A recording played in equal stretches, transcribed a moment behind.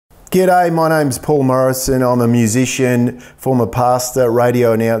G'day, my name's Paul Morrison. I'm a musician, former pastor,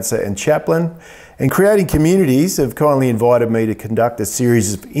 radio announcer and chaplain. And Creating Communities have kindly invited me to conduct a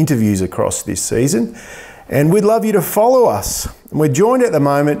series of interviews across this season. And we'd love you to follow us. And we're joined at the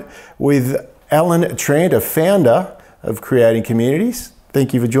moment with Allan Tranter, founder of Creating Communities.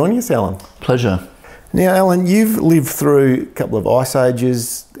 Thank you for joining us, Allan. Pleasure. Now, Allan, you've lived through a couple of ice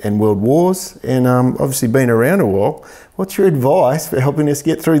ages and world wars and obviously been around a while. What's your advice for helping us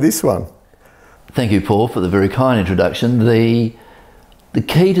get through this one? Thank you, Paul, for the very kind introduction. The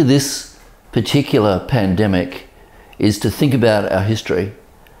key to this particular pandemic is to think about our history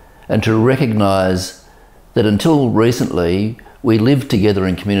and to recognise that until recently we lived together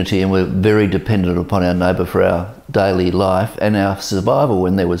in community and were very dependent upon our neighbour for our daily life and our survival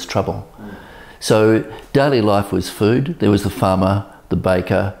when there was trouble. So daily life was food. There was the farmer, the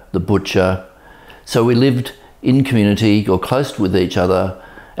baker, the butcher. So we lived in community or close with each other,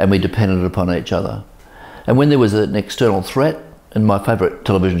 and we depended upon each other. And when there was an external threat, and my favourite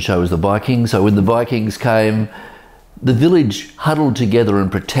television show was The Vikings, so when the Vikings came, the village huddled together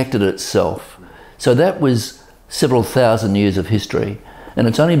and protected itself. So that was several thousand years of history. And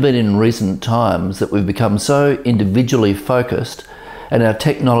it's only been in recent times that we've become so individually focused, and our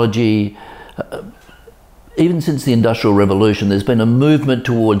technology, even since the Industrial Revolution, there's been a movement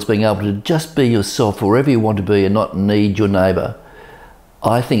towards being able to just be yourself wherever you want to be and not need your neighbour.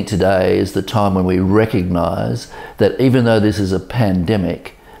 I think today is the time when we recognise that even though this is a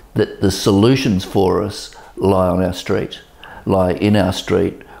pandemic, that the solutions for us lie on our street, lie in our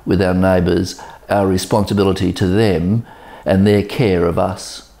street with our neighbours, our responsibility to them and their care of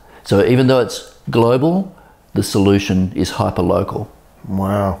us. So even though it's global, the solution is hyper-local.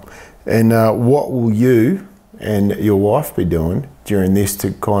 Wow. And what will you and your wife be doing during this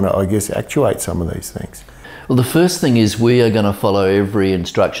to kind of, I guess, actuate some of these things? Well, the first thing is we are going to follow every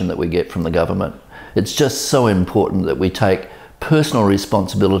instruction that we get from the government. It's just so important that we take personal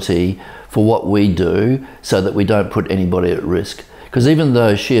responsibility for what we do so that we don't put anybody at risk. Because even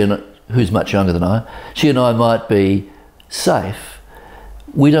though who's much younger than I, she and I might be safe,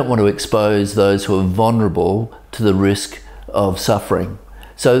 we don't want to expose those who are vulnerable to the risk of suffering.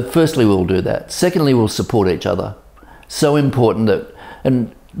 So firstly, we'll do that. Secondly, we'll support each other. So important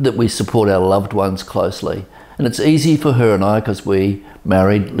that we support our loved ones closely. And it's easy for her and I because we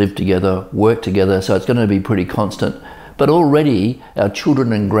married, live together, work together, so it's going to be pretty constant. But already our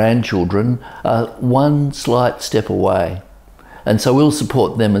children and grandchildren are one slight step away. And so we'll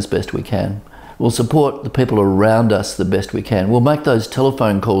support them as best we can. We'll support the people around us the best we can. We'll make those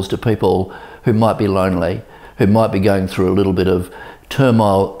telephone calls to people who might be lonely, who might be going through a little bit of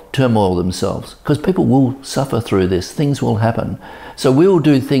turmoil themselves, because people will suffer through this, things will happen. So we'll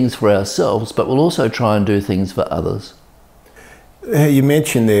do things for ourselves, but we'll also try and do things for others. You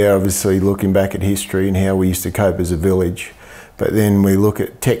mentioned there, obviously, looking back at history and how we used to cope as a village, but then we look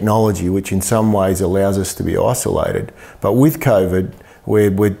at technology, which in some ways allows us to be isolated. But with COVID,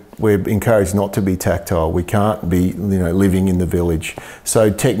 we're encouraged not to be tactile. We can't be, living in the village. So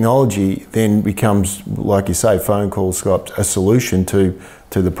technology then becomes, like you say, phone calls, Skype, a solution to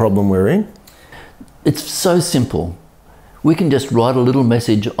the problem we're in. It's so simple. We can just write a little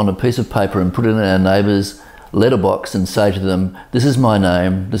message on a piece of paper and put it in our neighbour's letterbox and say to them, this is my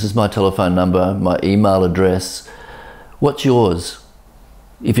name, this is my telephone number, my email address. What's yours?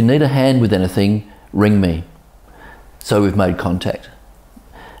 If you need a hand with anything, ring me. So we've made contact.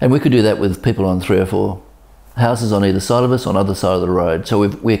 And we could do that with people on 3 or 4 houses on either side of us, on either side of the road. So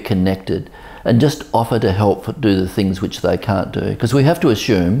we're connected, and just offer to help do the things which they can't do. Because we have to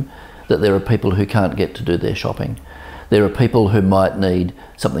assume that there are people who can't get to do their shopping. There are people who might need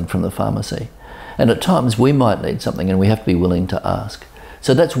something from the pharmacy. And at times we might need something and we have to be willing to ask.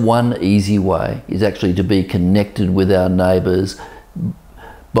 So that's one easy way, is actually to be connected with our neighbours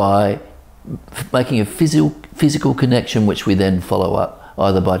by making a physical connection, which we then follow up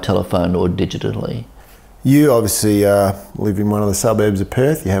either by telephone or digitally. You obviously live in one of the suburbs of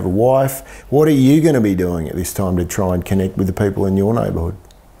Perth, you have a wife. What are you going to be doing at this time to try and connect with the people in your neighbourhood?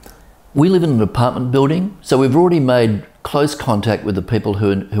 We live in an apartment building, so we've already made close contact with the people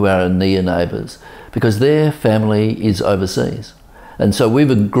who are our near neighbours, because their family is overseas. And so we've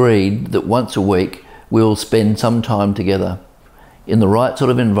agreed that once a week we'll spend some time together in the right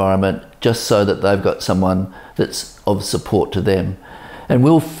sort of environment, just so that they've got someone that's of support to them. And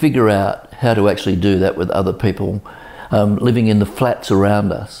we'll figure out how to actually do that with other people living in the flats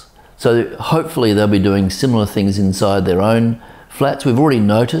around us. So hopefully they'll be doing similar things inside their own flats. We've already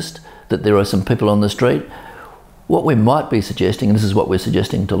noticed that there are some people on the street. What we might be suggesting, and this is what we're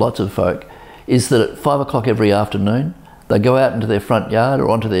suggesting to lots of folk, is that at 5 o'clock every afternoon, They go out into their front yard or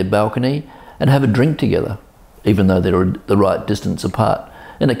onto their balcony and have a drink together, even though they're the right distance apart.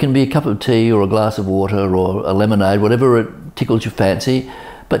 And it can be a cup of tea or a glass of water or a lemonade, whatever it tickles your fancy,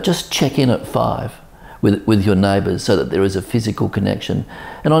 but just check in at 5 with your neighbours so that there is a physical connection.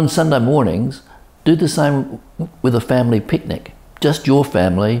 And on Sunday mornings, do the same with a family picnic. Just your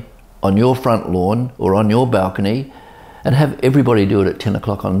family on your front lawn or on your balcony, and have everybody do it at 10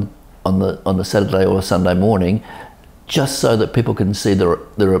 o'clock on the Saturday or Sunday morning, just so that people can see there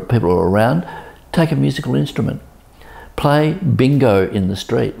are people around. Take a musical instrument. Play bingo in the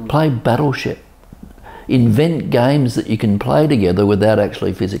street. Play Battleship. Invent games that you can play together without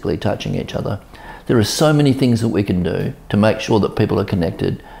actually physically touching each other. There are so many things that we can do to make sure that people are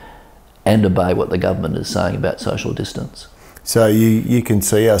connected and obey what the government is saying about social distance. So you can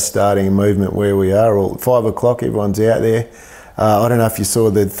see us starting a movement where we are. All 5 o'clock, everyone's out there. I don't know if you saw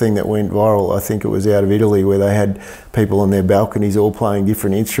the thing that went viral. I think it was out of Italy, where they had people on their balconies all playing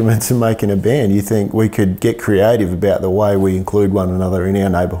different instruments and making a band. You think we could get creative about the way we include one another in our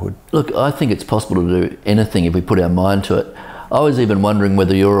neighbourhood? Look, I think it's possible to do anything if we put our mind to it. I was even wondering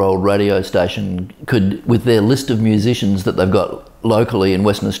whether your old radio station could, with their list of musicians that they've got locally in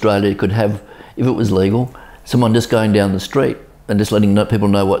Western Australia, could have, if it was legal, someone just going down the street and just letting people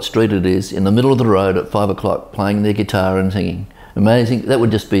know what street it is, in the middle of the road at 5 o'clock, playing their guitar and singing. Amazing. That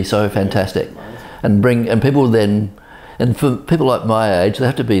would just be so fantastic. And people then, and for people like my age, they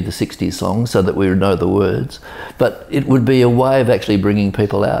have to be the 60s songs so that we know the words, but it would be a way of actually bringing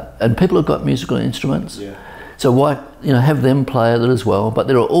people out. And people have got musical instruments. Yeah. So why, have them play it as well. But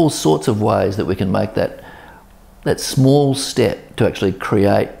there are all sorts of ways that we can make that small step to actually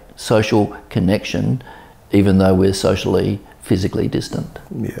create social connection, even though we're socially, physically distant.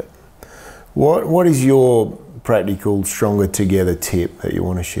 Yeah. What is your practical Stronger Together tip that you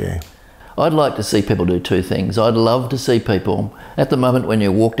want to share? I'd like to see people do 2 things. I'd love to see people, at the moment when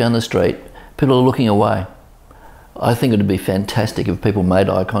you walk down the street, people are looking away. I think it would be fantastic if people made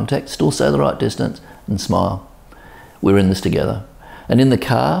eye contact, still stay the right distance, and smile. We're in this together. And in the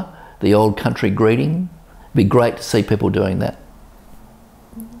car, the old country greeting, it'd be great to see people doing that.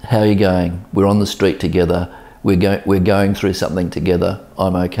 How are you going? We're on the street together. We're going through something together.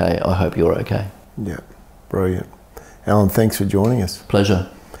 I'm okay. I hope you're okay. Yeah, brilliant. Allan, thanks for joining us. Pleasure.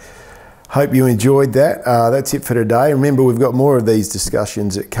 Hope you enjoyed that. That's it for today. Remember, we've got more of these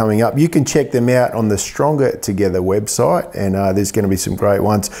discussions coming up. You can check them out on the Stronger Together website, and there's going to be some great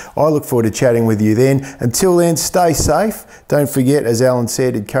ones. I look forward to chatting with you then. Until then, stay safe. Don't forget, as Allan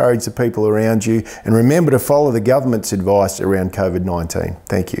said, encourage the people around you, and remember to follow the government's advice around COVID-19.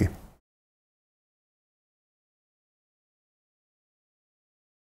 Thank you.